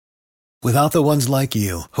Without the ones like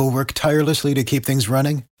you, who work tirelessly to keep things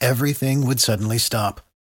running, everything would suddenly stop.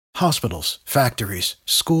 Hospitals, factories,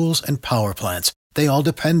 schools, and power plants, they all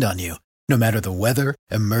depend on you. No matter the weather,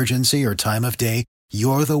 emergency, or time of day,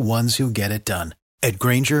 you're the ones who get it done. At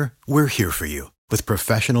Grainger, we're here for you with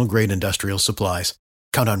professional-grade industrial supplies.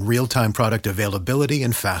 Count on real-time product availability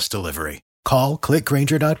and fast delivery. Call, click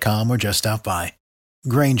Grainger.com, or just stop by.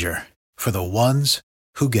 Grainger, for the ones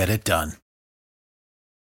who get it done.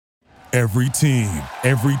 Every team,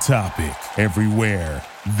 every topic, everywhere.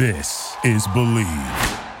 This is Believe.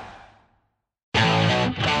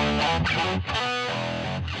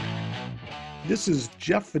 This is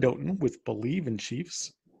Jeff Fedotin with Believe in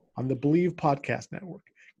Chiefs on the Believe Podcast Network,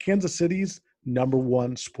 Kansas City's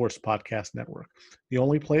 #1 sports podcast network. The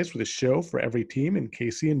only place with a show for every team in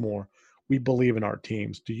KC and more. We believe in our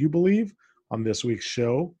teams. Do you believe? On this week's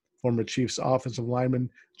show, former Chiefs offensive lineman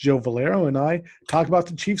Joe Valero and I talk about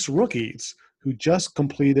the Chiefs rookies who just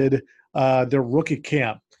completed their rookie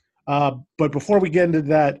camp. But before we get into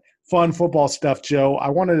that fun football stuff, Joe, I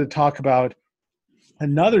wanted to talk about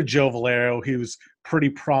another Joe Valero who's pretty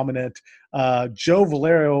prominent. Joe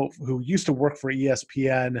Valero, who used to work for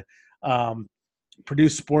ESPN,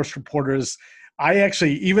 produced sports reporters. I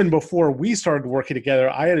actually, even before we started working together,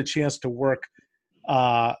 I had a chance to work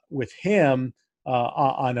with him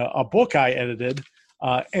on a book I edited.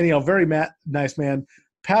 And, very nice man,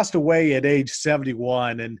 passed away at age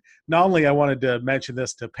 71. And not only I wanted to mention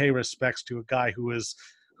this to pay respects to a guy who was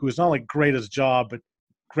not only great at his job, but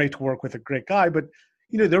great to work with, a great guy. But,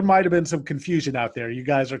 there might have been some confusion out there. You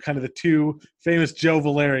guys are kind of the two famous Joe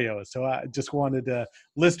Valerios. So I just wanted to,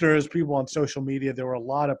 listeners, people on social media, there were a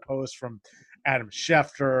lot of posts from Adam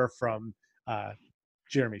Schefter, from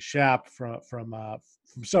Jeremy Schaap, from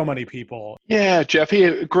so many people. Yeah, Jeff,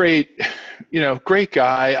 he great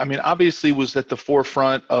guy. I mean, obviously was at the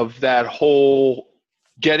forefront of that whole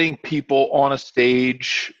getting people on a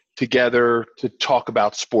stage together to talk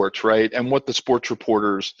about sports, right? And what the sports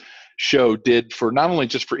reporters show did for not only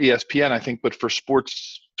just for ESPN, I think, but for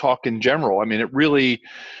sports talk in general. I mean, it really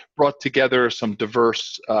brought together some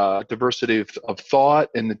diversity of thought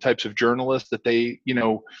and the types of journalists that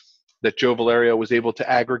that Joe Valerio was able to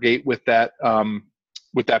aggregate with that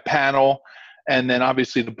panel. And then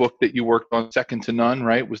obviously the book that you worked on, Second to None,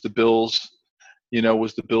 right, was the Bills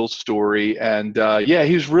story. And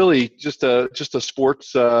he was really just a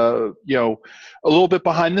sports, a little bit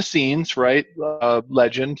behind the scenes, right?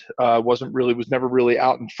 Legend, was never really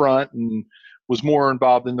out in front and was more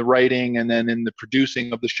involved in the writing and then in the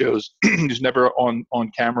producing of the shows. He was never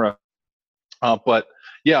on camera. But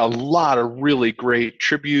yeah, a lot of really great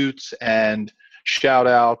tributes and shout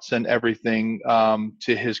outs and everything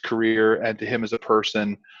to his career and to him as a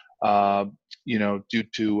person, due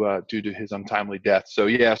to his untimely death. So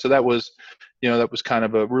that was kind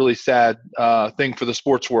of a really sad thing for the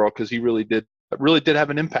sports world, because he really did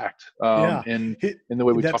have an impact in the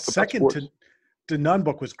way we talk about sports. That Second to None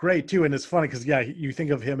book was great too, and it's funny because you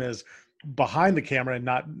think of him as behind the camera and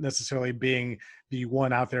not necessarily being the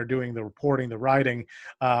one out there doing the reporting, the writing,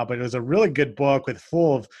 but it was a really good book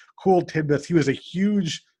full of cool tidbits. He was a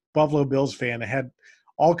huge Buffalo Bills fan and had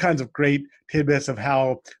all kinds of great tidbits of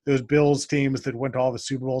how those Bills teams that went to all the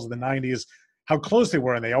Super Bowls in the 90s, how close they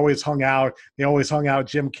were, and they always hung out. They always hung out at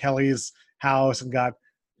Jim Kelly's house and got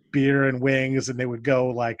beer and wings, and they would go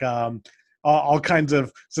like all kinds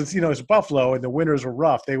of, since it's Buffalo and the winters were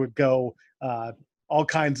rough, they would go all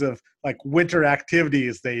kinds of like winter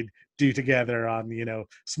activities they'd do together on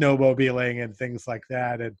snowmobiling and things like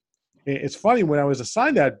that. And it's funny, when I was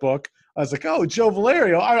assigned that book, I was like, oh, Joe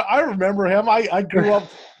Valerio, I remember him. I grew up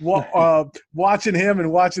watching him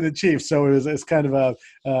and watching the Chiefs, so it's kind of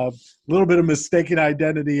a little bit of mistaken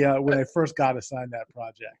identity when I first got assigned that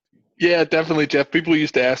project. Yeah, definitely, Jeff. People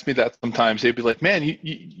used to ask me that sometimes. They'd be like, man,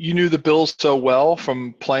 you knew the Bills so well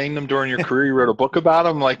from playing them during your career. You wrote a book about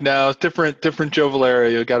them. I'm like, no, it's different Joe Valerio.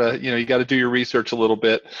 You gotta do your research a little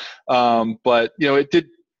bit. But it did,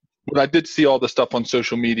 when I did see all the stuff on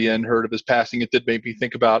social media and heard of his passing, it did make me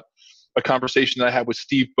think about a conversation that I had with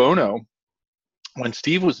Steve Bono when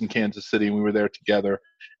Steve was in Kansas City and we were there together.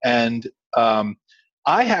 And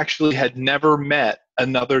I actually had never met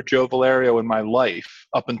another Joe Valerio in my life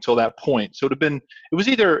up until that point. So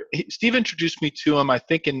Steve introduced me to him, I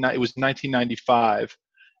think it was 1995.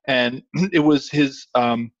 And it was his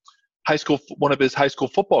one of his high school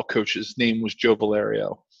football coaches' name was Joe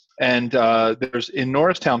Valerio. And there's in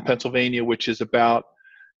Norristown, Pennsylvania, which is about,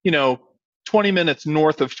 20 minutes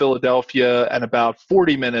north of Philadelphia and about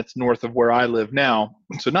 40 minutes north of where I live now.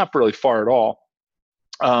 So not really far at all.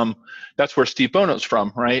 That's where Steve Bono's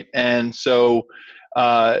from, right? And so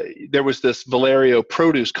there was this Valerio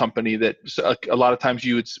produce company that a lot of times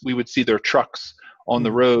we would see their trucks on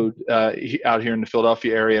the road out here in the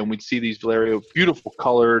Philadelphia area, and we'd see these Valerio beautiful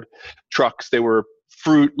colored trucks. They were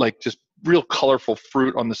fruit, like just real colorful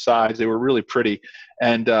fruit on the sides. They were really pretty.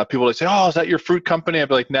 And people would say, "Oh, is that your fruit company?" I'd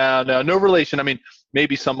be like, no relation. I mean,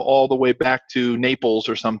 maybe some all the way back to Naples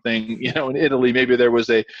or something, in Italy. Maybe there was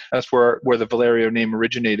that's where the Valerio name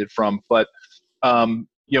originated from. But,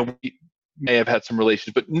 we may have had some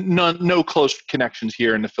relations, but no close connections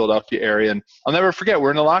here in the Philadelphia area. And I'll never forget, we're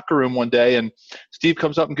in the locker room one day and Steve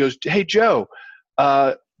comes up and goes, "Hey, Joe,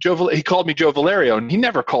 he called me Joe Valerio, and he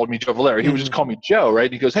never called me Joe Valerio. He would just call me Joe,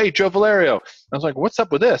 right? He goes, "Hey, Joe Valerio." I was like, "What's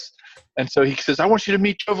up with this?" And so he says, "I want you to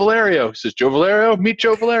meet Joe Valerio." He says, "Joe Valerio, meet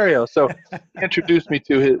Joe Valerio." So he introduced me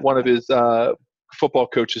to one of his football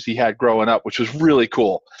coaches he had growing up, which was really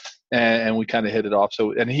cool. And we kind of hit it off.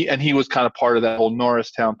 So, and he was kind of part of that whole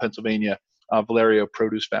Norristown, Pennsylvania, Valerio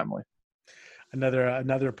produce family.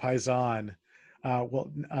 Another Paisan.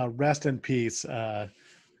 Rest in peace,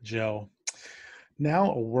 Joe.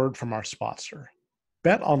 Now a word from our sponsor.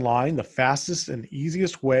 Bet Online, the fastest and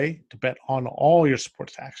easiest way to bet on all your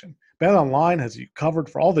sports action. Bet Online has you covered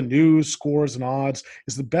for all the news, scores, and odds.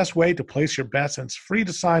 It's the best way to place your bets, and it's free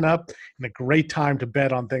to sign up and a great time to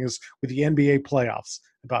bet on things with the NBA playoffs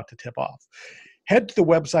about to tip off. Head to the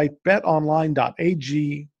website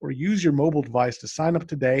betonline.ag or use your mobile device to sign up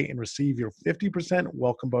today and receive your 50%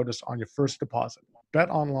 welcome bonus on your first deposit. Bet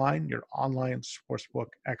Online, your online sportsbook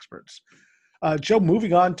experts. Joe,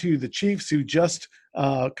 moving on to the Chiefs, who just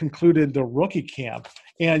concluded the rookie camp.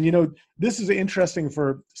 And, this is interesting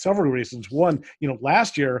for several reasons. One,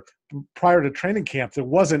 last year, prior to training camp, there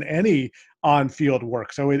wasn't any on-field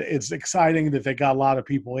work. So it's exciting that they got a lot of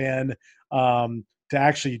people in to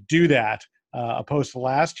actually do that, opposed to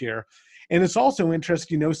last year. And it's also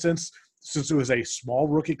interesting, since it was a small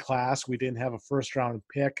rookie class, we didn't have a first-round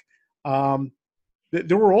pick.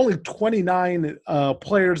 There were only 29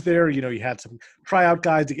 players there. You had some tryout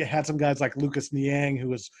guys. You had some guys like Lucas Niang, who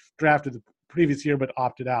was drafted the previous year but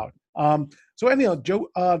opted out. So anyhow, Joe,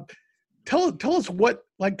 tell us what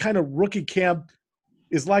kind of rookie camp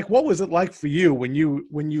is like. What was it like for you when you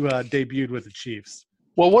debuted with the Chiefs?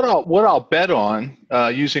 Well, what I'll bet on,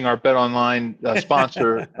 using our Bet Online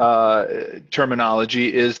sponsor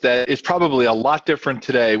terminology, is that it's probably a lot different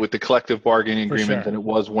today with the collective bargaining agreement than it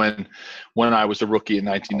was when I was a rookie in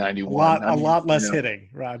 1991. A lot less hitting,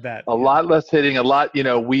 I bet. A lot less hitting. A lot.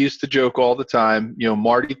 We used to joke all the time.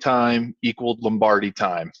 Marty time equaled Lombardi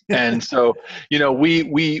time, and so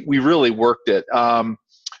we really worked it.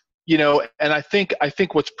 And I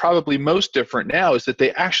think what's probably most different now is that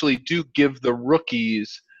they actually do give the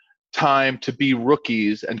rookies time to be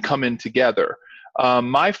rookies and come in together.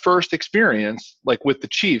 My first experience, with the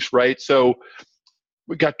Chiefs, right? So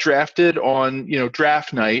we got drafted on,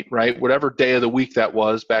 draft night, right? Whatever day of the week that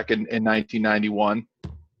was back in 1991.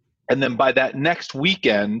 And then by that next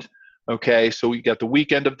weekend, okay, so we got the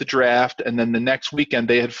weekend of the draft, and then the next weekend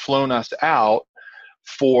they had flown us out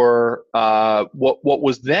for what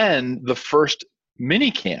was then the first mini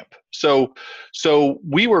camp. So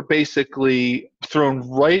we were basically thrown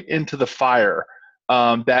right into the fire.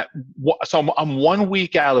 So I'm 1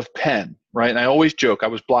 week out of Penn, right? And I always joke I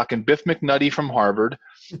was blocking Biff McNutty from Harvard,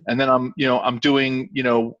 and then I'm doing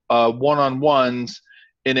one-on-ones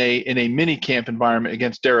in a mini camp environment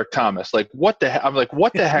against Derek Thomas. What the heck? I'm like,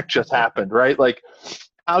 what the heck just happened, right?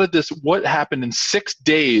 What happened in 6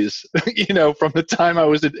 days, from the time I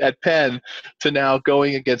was at Penn to now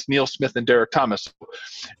going against Neil Smith and Derek Thomas.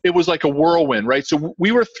 It was like a whirlwind, right? So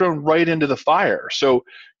we were thrown right into the fire. So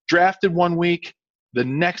drafted 1 week, the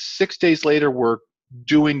next 6 days later, we're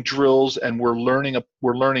doing drills and we're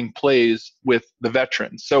learning plays with the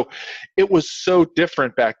veterans. So it was so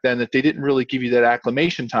different back then that they didn't really give you that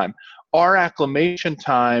acclimation time. Our acclimation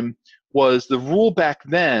time was, the rule back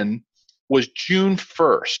then was June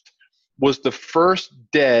 1st was the first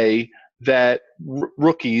day that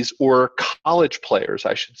rookies, or college players,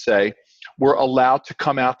 I should say, were allowed to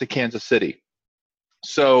come out to Kansas City.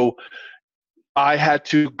 So I had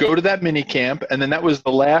to go to that mini camp, and then that was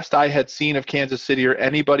the last I had seen of Kansas City or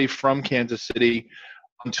anybody from Kansas City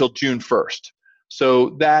until June 1st.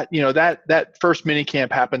 So that first mini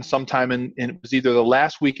camp happened sometime in it was either the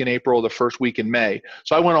last week in April or the first week in May.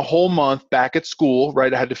 So I went a whole month back at school,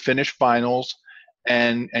 right? I had to finish finals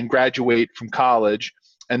and graduate from college.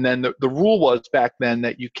 And then the rule was back then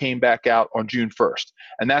that you came back out on June 1st.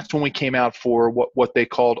 And that's when we came out for what they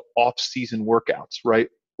called off-season workouts, right?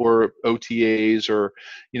 Or OTAs, or,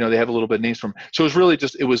 they have a little bit of names for them. So it was really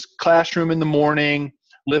it was classroom in the morning,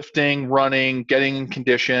 lifting, running, getting in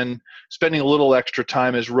condition, spending a little extra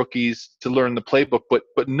time as rookies to learn the playbook, but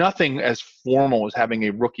nothing as formal as having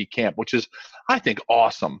a rookie camp, which is, I think,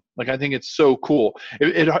 awesome. Like, I think it's so cool.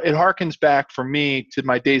 It harkens back for me to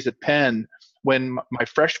my days at Penn when my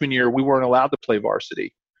freshman year, we weren't allowed to play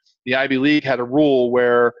varsity. The Ivy League had a rule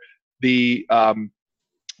where the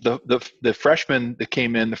freshmen that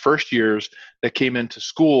came in, the first years that came into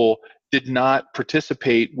school, did not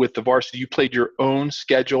participate with the varsity. You played your own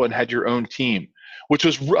schedule and had your own team, which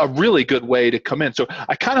was a really good way to come in. So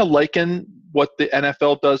I kind of liken what the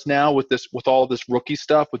NFL does now with all this rookie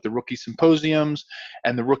stuff, with the rookie symposiums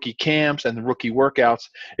and the rookie camps and the rookie workouts.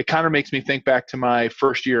 It kind of makes me think back to my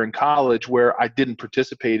first year in college where I didn't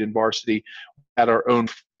participate in varsity at our own,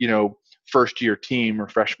 first year team or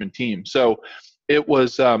freshman team. So it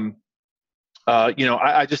was,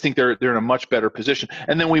 I just think they're in a much better position.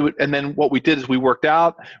 And then what we did is we worked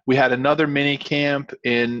out. We had another mini camp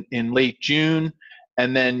in late June,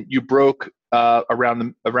 and then you broke around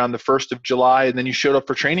the 1st of July, and then you showed up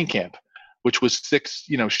for training camp, which was 6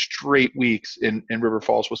 straight weeks in River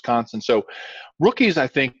Falls, Wisconsin. So rookies, I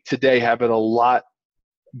think today have it a lot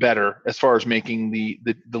better as far as making the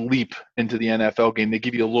leap into the NFL game. They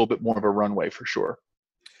give you a little bit more of a runway for sure.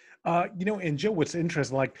 And Joe, what's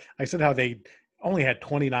interesting, like I said, how they only had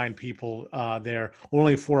 29 people there,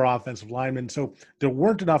 only 4 offensive linemen. So there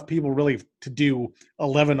weren't enough people really to do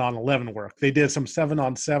 11-on-11 work. They did some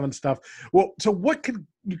 7-on-7 stuff. Well, so what could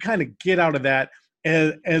you kind of get out of that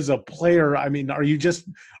as a player? I mean, are you just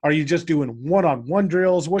doing one-on-one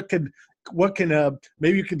drills? What can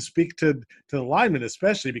maybe you can speak to the linemen,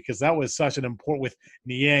 especially because that was such an important, with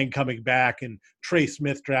Niang coming back and Trey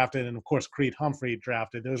Smith drafted, and of course Creed Humphrey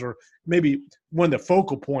drafted. Those were maybe one of the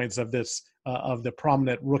focal points of this of the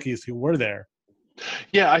prominent rookies who were there.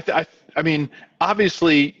 Yeah, I mean,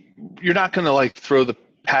 obviously you're not going to like throw the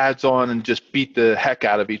pads on and just beat the heck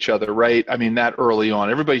out of each other, right? I mean, that early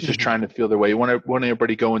on, everybody's just trying to feel their way. You want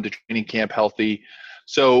everybody go into training camp healthy.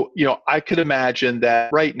 So, I could imagine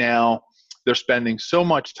that right now they're spending so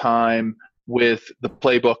much time with the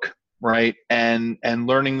playbook, right? And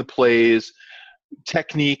learning the plays,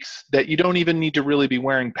 techniques that you don't even need to really be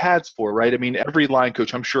wearing pads for, right? I mean, every line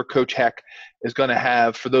coach, I'm sure Coach Heck is going to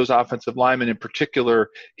have, for those offensive linemen in particular,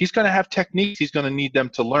 he's going to have techniques he's going to need them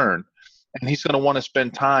to learn. And he's going to want to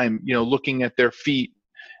spend time, looking at their feet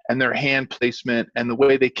and their hand placement and the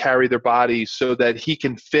way they carry their bodies so that he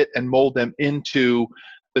can fit and mold them into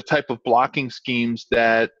the type of blocking schemes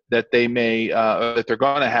that they may that they're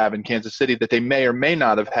going to have in Kansas City that they may or may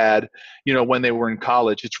not have had, when they were in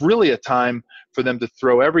college. It's really a time for them to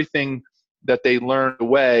throw everything that they learned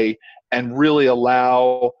away and really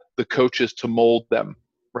allow the coaches to mold them,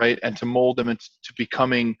 right? And to mold them into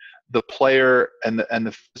becoming the player and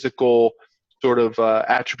the physical sort of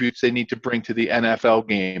attributes they need to bring to the NFL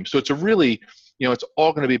game. So it's a really, it's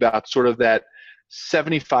all going to be about sort of that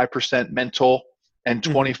 75% mental and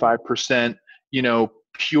 25%,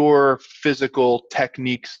 pure physical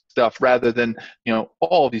technique stuff, rather than,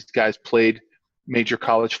 all of these guys played major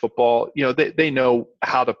college football. They know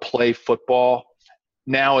how to play football.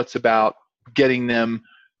 Now it's about getting them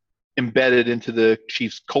embedded into the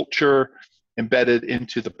Chiefs culture, embedded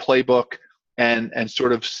into the playbook, and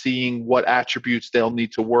sort of seeing what attributes they'll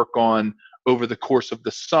need to work on over the course of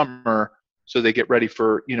the summer so they get ready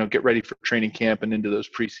for training camp and into those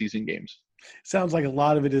preseason games. Sounds like a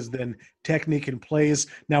lot of it is then technique and plays.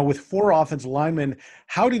 Now, with 4 offensive linemen,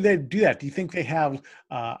 how do they do that? Do you think they have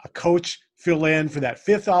a coach fill in for that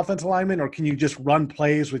 5th offensive lineman, or can you just run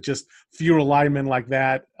plays with just fewer linemen like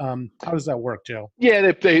that? How does that work, Joe?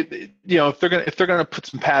 Yeah, if they're gonna put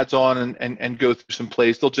some pads on and go through some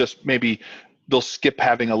plays, they'll skip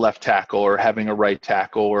having a left tackle or having a right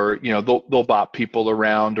tackle, or they'll bop people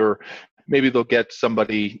around, or maybe they'll get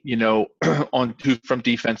somebody, from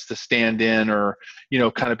defense to stand in, or,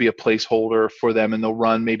 kind of be a placeholder for them, and they'll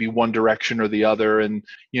run maybe one direction or the other, and,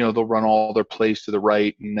 they'll run all their plays to the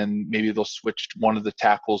right, and then maybe they'll switch one of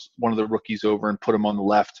the rookies over and put them on the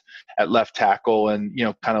left at left tackle, and,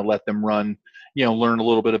 kind of let them run, learn a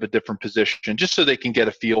little bit of a different position just so they can get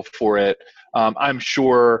a feel for it. I'm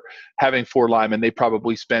sure having 4 linemen, they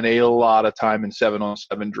probably spend a lot of time in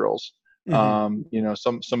 7-on-7 drills. Some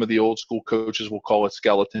of the old school coaches will call it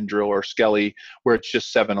skeleton drill or skelly, where it's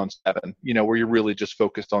just 7-on-7, where you're really just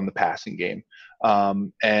focused on the passing game.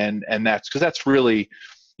 And that's really,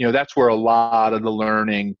 that's where a lot of the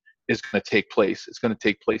learning is going to take place. It's going to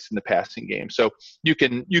take place in the passing game. So you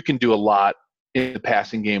can do a lot in the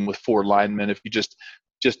passing game with 4 linemen if you just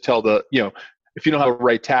tell if you don't have a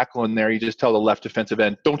right tackle in there, you just tell the left defensive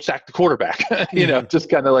end, don't sack the quarterback. Just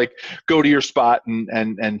kind of like go to your spot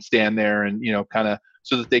and stand there, and kind of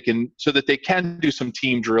so that they can do some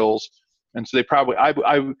team drills. And so they probably,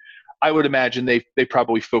 I would imagine they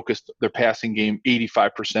probably focused their passing game.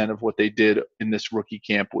 85% of what they did in this rookie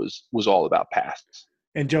camp was all about passes.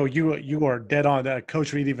 And Joe, you are dead on.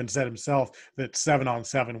 Coach Reed even said himself that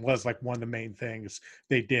 7-on-7 was like one of the main things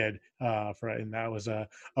they did and that was a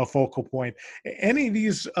focal point. Any of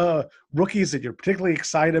these rookies that you're particularly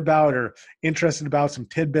excited about or interested about, some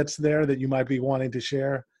tidbits there that you might be wanting to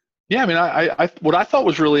share? Yeah, I mean, I what I thought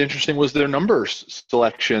was really interesting was their numbers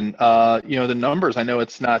selection. The numbers. I know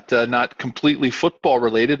it's not completely football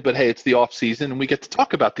related, but hey, it's the off season, and we get to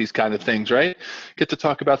talk about these kind of things, right? Get to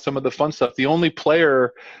talk about some of the fun stuff. The only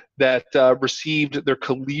player that received their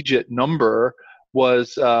collegiate number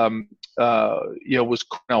was Cornell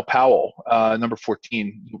Powell, number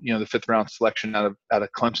 14, the 5th round selection out of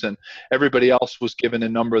Clemson. Everybody else was given a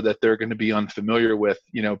number that they're going to be unfamiliar with,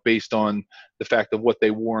 based on the fact of what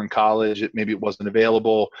they wore in college. Maybe it wasn't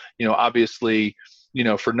available. Obviously,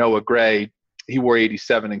 for Noah Gray, he wore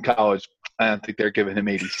 87 in college. I don't think they're giving him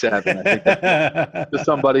 87. I think that's to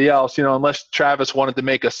somebody else, unless Travis wanted to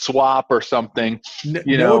make a swap or something.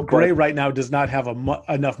 Noah Gray right now does not have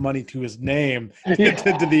enough money to his name to get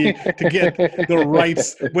the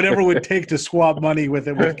rights, whatever it would take to swap money with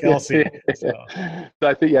Kelsey. So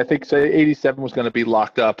I think so 87 was going to be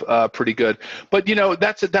locked up pretty good. But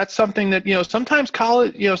that's something that sometimes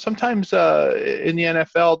college, sometimes in the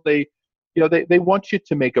NFL they want you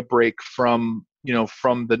to make a break from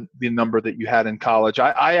the number that you had in college.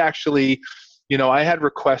 I actually, I had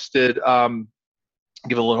requested,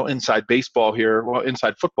 give a little inside baseball here, well,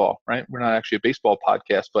 inside football, right? We're not actually a baseball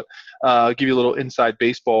podcast, but give you a little inside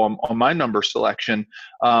baseball on my number selection.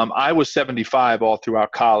 I was 75 all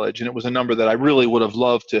throughout college, and it was a number that I really would have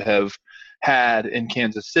loved to have had in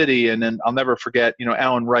Kansas City. And then I'll never forget,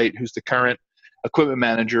 Alan Wright, who's the current equipment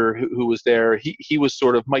manager who was there. He was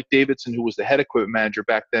sort of Mike Davidson, who was the head equipment manager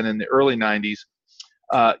back then in the early 90s.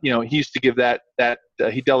 He used to give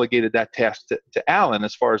he delegated that task to Alan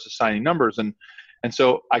as far as assigning numbers. And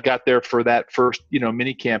so I got there for that first,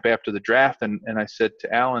 mini camp after the draft. And I said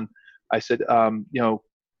to Alan,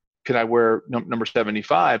 can I wear number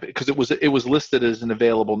 75? Because it was listed as an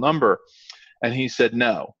available number. And he said,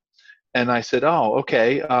 no. And I said, oh,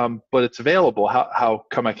 okay, but it's available. How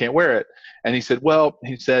come I can't wear it? And he said,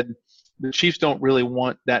 the Chiefs don't really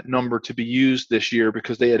want that number to be used this year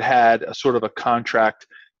because they had a sort of a contract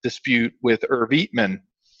dispute with Irv Eatman,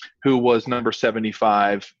 who was number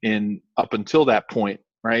 75 up until that point,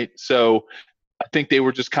 right? So I think they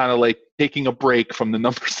were just kind of like taking a break from the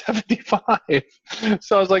number 75.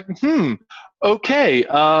 So I was like, okay,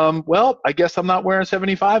 well, I guess I'm not wearing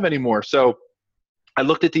 75 anymore. So I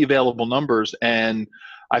looked at the available numbers and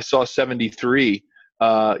I saw 73,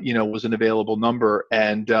 was an available number.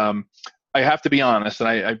 And I have to be honest, and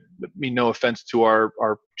I mean no offense to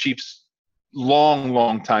our Chiefs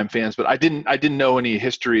long time fans, but I didn't know any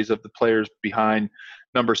histories of the players behind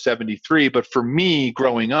number 73. But for me,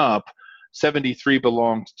 growing up, 73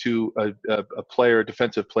 belonged to a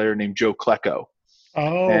defensive player named Joe Klecko.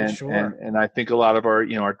 Oh, sure. And I think a lot of our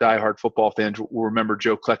diehard football fans will remember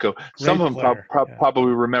Joe Klecko. Some of them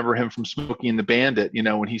probably remember him from Smokey and the Bandit,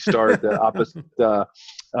 when he started opposite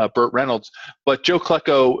Burt Reynolds. But Joe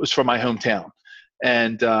Klecko was from my hometown,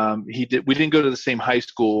 and we didn't go to the same high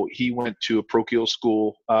school. He went to a parochial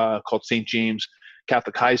school called St. James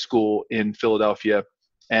Catholic High School in Philadelphia,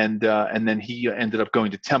 and then he ended up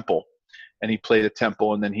going to Temple. And he played at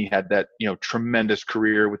Temple, and then he had that tremendous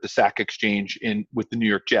career with the Sack Exchange with the New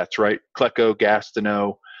York Jets, right? Klecko,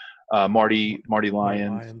 Gastineau, Marty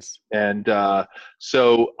Lyons. And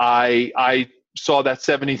so I saw that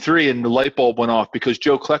 73, and the light bulb went off because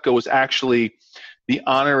Joe Klecko was actually the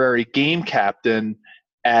honorary game captain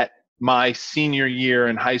at my senior year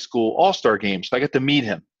in high school All-Star game. So I got to meet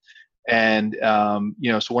him. And,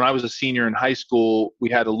 so when I was a senior in high school, we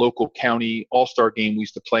had a local county all-star game we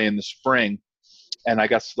used to play in the spring. And I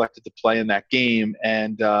got selected to play in that game.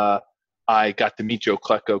 And I got to meet Joe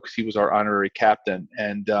Klecko because he was our honorary captain.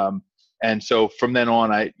 And so from then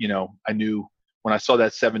on, I knew when I saw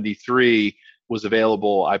that 73 was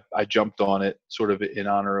available, I jumped on it sort of in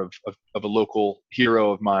honor of a local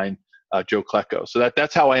hero of mine, Joe Klecko. So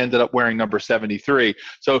that's how I ended up wearing number 73.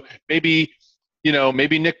 So maybe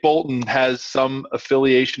Nick Bolton has some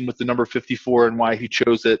affiliation with the number 54 and why he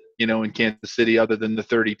chose it, in Kansas City, other than the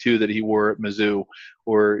 32 that he wore at Mizzou,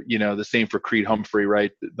 or, the same for Creed Humphrey,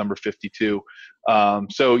 right? Number 52.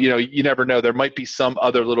 So, you never know. There might be some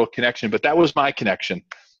other little connection, but that was my connection.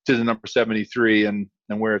 to the number 73 and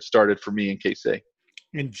where it started for me in KC.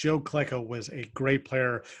 And Joe Klecko was a great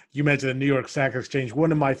player. You mentioned the New York Stock Exchange,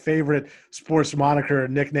 one of my favorite sports moniker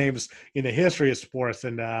nicknames in the history of sports.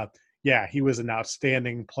 And yeah, he was an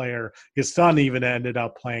outstanding player. His son even ended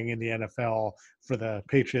up playing in the NFL for the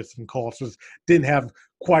Patriots and Colts. Didn't have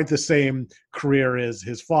quite the same career as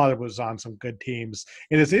his father, was on some good teams.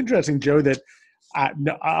 And it's interesting, Joe, that I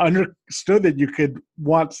understood that you could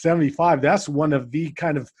want 75. That's one of the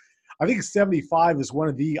kind of, I think 75 is one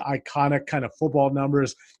of the iconic kind of football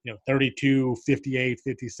numbers, 32, 58,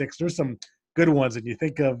 56. There's some good ones. And you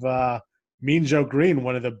think of Mean Joe Green,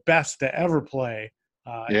 one of the best to ever play.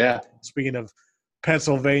 Speaking of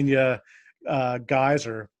Pennsylvania guys,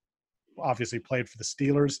 or obviously played for the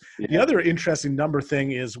Steelers. Yeah. The other interesting number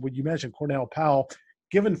thing is when you mentioned Cornell Powell,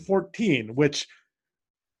 given 14, which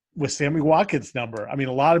was Sammy Watkins' number. I mean,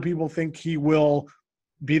 a lot of people think he will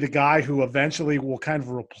be the guy who eventually will kind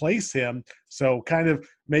of replace him. So kind of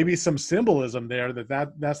maybe some symbolism there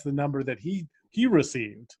that's the number that he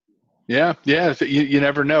received. Yeah. You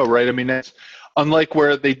never know, right? I mean, that's unlike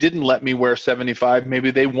where they didn't let me wear 75.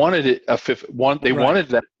 Maybe they wanted it wanted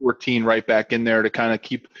that 14 right back in there to kind of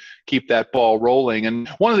keep that ball rolling. And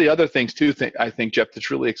one of the other things too, I think, Jeff,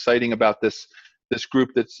 that's really exciting about this group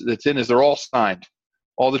that's in is they're all signed.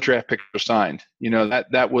 All the draft picks are signed.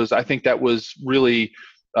 I think that was really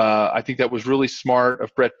smart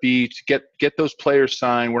of Brett B to get those players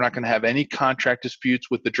signed. We're not going to have any contract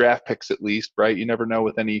disputes with the draft picks, at least, right? You never know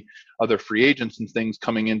with any other free agents and things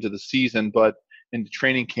coming into the season, but into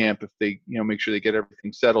training camp, if they, make sure they get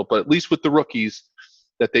everything settled. But at least with the rookies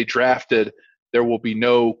that they drafted, there will be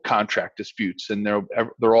no contract disputes, and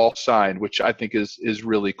they're all signed, which I think is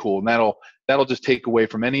really cool. And that'll just take away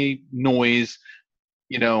from any noise.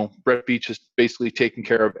 Brett Beach is basically taking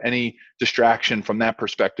care of any distraction from that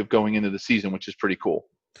perspective going into the season, which is pretty cool.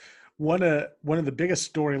 One of the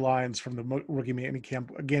biggest storylines from the rookie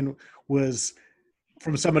minicamp, again, was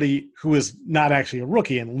from somebody who is not actually a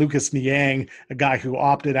rookie, and Lucas Niang, a guy who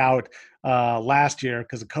opted out last year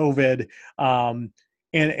because of COVID,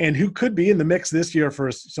 and who could be in the mix this year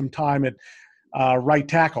for some time at right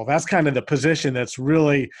tackle. That's kind of the position that's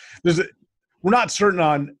really – we're not certain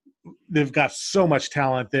on – they've got so much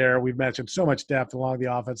talent there. We've mentioned so much depth along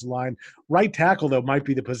the offensive line. Right tackle, though, might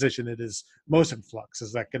be the position that is most in flux.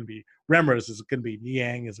 Is that going to be Remmers? Is it going to be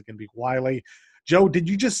Niang? Is it going to be Wiley? Joe, did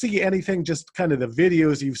you just see anything, just kind of the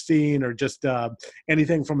videos you've seen, or just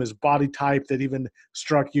anything from his body type that even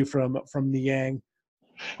struck you from Niang?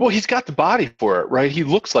 Well, he's got the body for it, right? He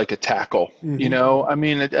looks like a tackle. Mm-hmm. I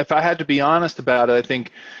mean, if I had to be honest about it, I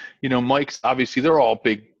think, Mike's obviously they're all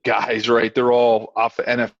big guys, right? They're all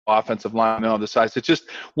NFL offensive line on the sides. It's just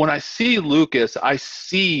when I see Lucas, I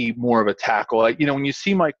see more of a tackle. Like, when you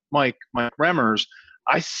see Mike Remmers,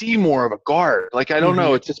 I see more of a guard. Like, I don't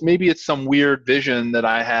know. It's just maybe it's some weird vision that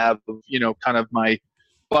I have of, kind of my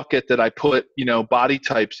bucket that I put, body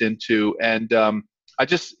types into. And I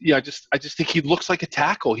just think he looks like a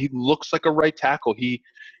tackle. He looks like a right tackle. He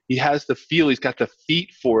has the feel. He's got the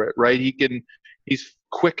feet for it, right? He's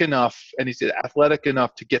quick enough and he's athletic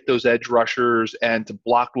enough to get those edge rushers and to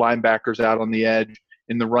block linebackers out on the edge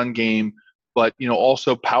in the run game, but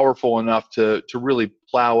also powerful enough to really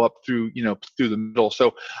plow up through the middle.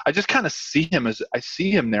 So I just kind of see him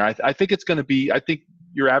there. I think it's going to be. I think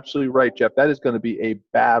you're absolutely right, Jeff. That is going to be a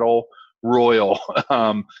battle royal. It's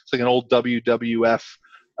like an old WWF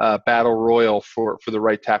battle royal for the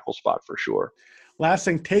right tackle spot for sure. Last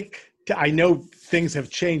thing, I know things have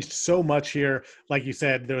changed so much here. Like you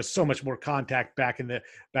said, there was so much more contact back in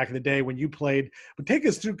the day when you played. But take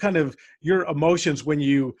us through kind of your emotions when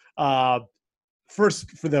you for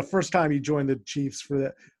the first time you joined the Chiefs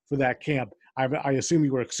for that camp. I assume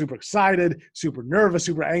you were super excited, super nervous,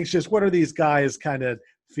 super anxious. What are these guys kind of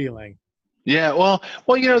feeling? Yeah, well,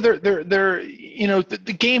 they're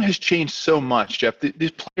the game has changed so much, Jeff.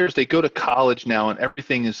 These players, they go to college now, and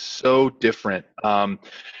everything is so different. I'll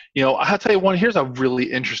tell you here's a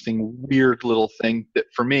really interesting, weird little thing that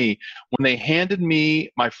for me, when they handed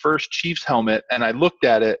me my first Chiefs helmet and I looked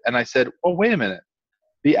at it and I said, oh, wait a minute,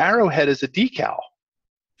 the arrowhead is a decal.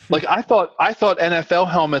 Like I thought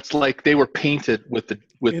NFL helmets, like they were painted with the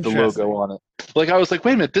logo on it. Like I was like,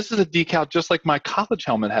 wait a minute, this is a decal just like my college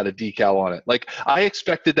helmet had a decal on it. Like I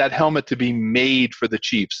expected that helmet to be made for the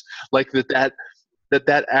Chiefs. Like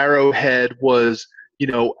that arrowhead was,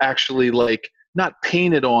 actually like not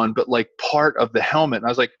painted on, but like part of the helmet. And I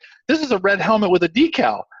was like, this is a red helmet with a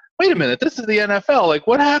decal. Wait a minute, this is the NFL. Like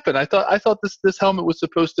what happened? I thought this helmet was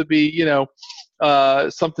supposed to be,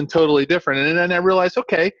 something totally different. And then I realized,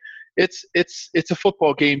 okay, it's a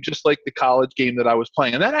football game just like the college game that I was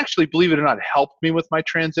playing. And that actually, believe it or not, helped me with my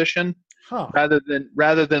transition. Rather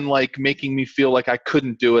than like making me feel like I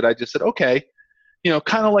couldn't do it. I just said, okay,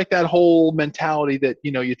 kind of like that whole mentality that,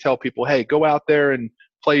 you tell people, hey, go out there and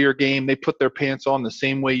play your game. They put their pants on the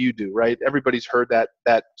same way you do, right? Everybody's heard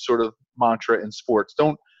that sort of mantra in sports.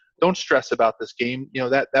 Don't stress about this game.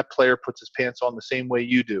 That player puts his pants on the same way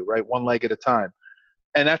you do, right? One leg at a time.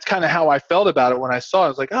 And that's kind of how I felt about it when I saw it. I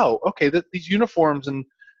was like, oh, okay, these uniforms and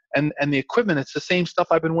the equipment, it's the same stuff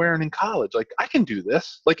I've been wearing in college. Like, I can do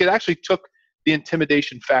this. Like, it actually took the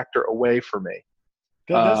intimidation factor away for me.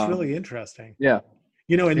 That's really interesting. Yeah.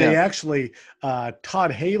 They actually,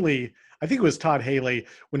 Todd Haley, I think it was Todd Haley,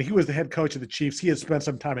 when he was the head coach of the Chiefs, he had spent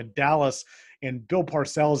some time in Dallas, and Bill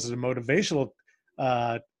Parcells is a motivational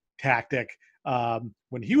tactic.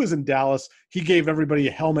 When he was in Dallas, he gave everybody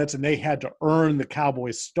helmets, and they had to earn the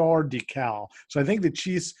Cowboys star decal. So I think the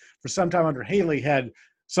Chiefs, for some time under Haley, had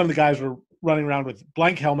some of the guys were running around with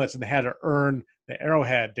blank helmets, and they had to earn the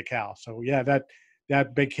Arrowhead decal. So yeah,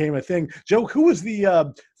 that became a thing. Joe, who was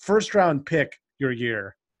the first round pick your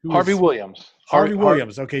year? Harvey Williams. Harvey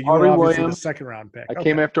Williams. Okay, you were obviously the second round pick. I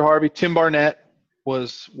came after Harvey. Tim Barnett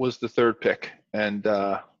was the third pick, and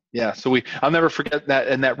so I'll never forget that.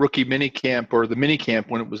 And that rookie mini camp, or the mini camp,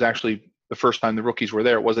 when it was actually the first time the rookies were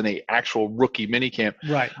there, it wasn't a actual rookie mini camp.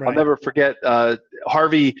 Right. I'll never forget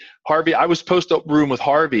Harvey. I was supposed to room with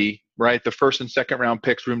Harvey, right? The first and second round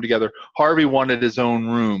picks room together. Harvey wanted his own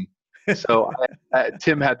room. So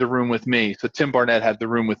Tim had the room with me. So Tim Barnett had the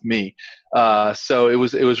room with me. So it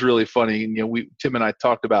was really funny. And, Tim and I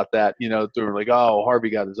talked about that. They were like, "Oh, Harvey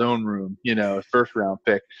got his own room, first round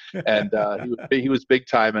pick," and he was big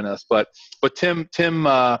time in us. But Tim's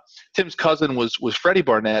cousin was Freddie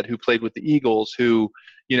Barnett, who played with the Eagles. Who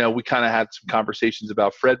we kind of had some conversations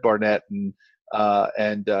about Fred Barnett, and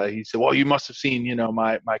he said, "Well, you must have seen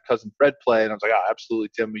my cousin Fred play," and I was like, "Oh, absolutely,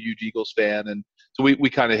 Tim, I'm a huge Eagles fan," and so we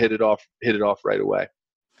kind of hit it off right away.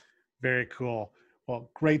 Very cool.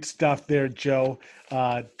 Well, great stuff there, Joe,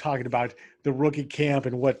 talking about the rookie camp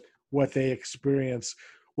and what they experience.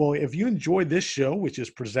 Well, if you enjoyed this show, which is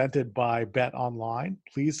presented by Bet Online,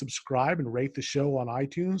 please subscribe and rate the show on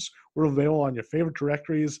iTunes. We're available on your favorite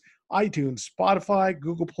directories: iTunes, Spotify,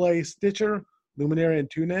 Google Play, Stitcher, Luminary, and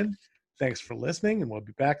TuneIn. Thanks for listening, and we'll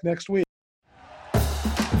be back next week.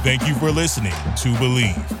 Thank you for listening to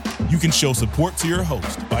Believe. You can show support to your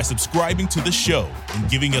host by subscribing to the show and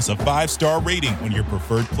giving us a 5-star rating on your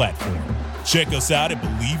preferred platform. Check us out at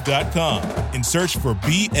Believe.com and search for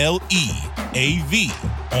BLEAV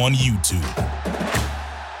on YouTube.